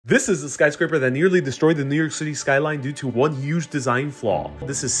This is the skyscraper that nearly destroyed the New York City skyline due to one huge design flaw.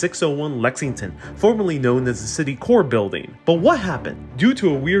 This is 601 Lexington, formerly known as the City Core building. But what happened? Due to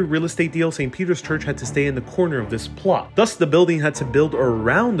a weird real estate deal, St. Peter's Church had to stay in the corner of this plot. Thus, the building had to build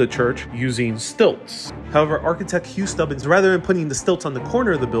around the church using stilts. However, architect Hugh Stubbins, rather than putting the stilts on the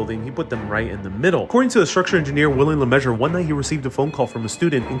corner of the building, he put them right in the middle. According to a structural engineer, William LeMessurier, one night he received a phone call from a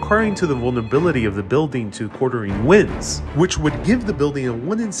student inquiring to the vulnerability of the building to quartering winds, which would give the building a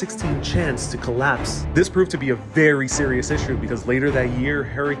 1 in 16 chance to collapse. This proved to be a very serious issue because later that year,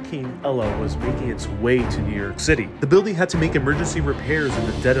 Hurricane Ella was making its way to New York City. The building had to make emergency repairs in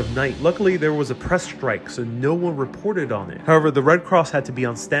the dead of night. Luckily, there was a press strike, so no one reported on it. However, the Red Cross had to be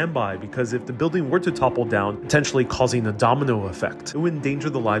on standby because if the building were to topple down, potentially causing a domino effect, it would endanger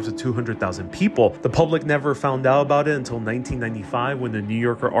the lives of 200,000 people. The public never found out about it until 1995 when the New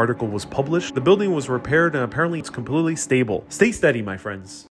Yorker article was published. The building was repaired and apparently it's completely stable. Stay steady, my friends.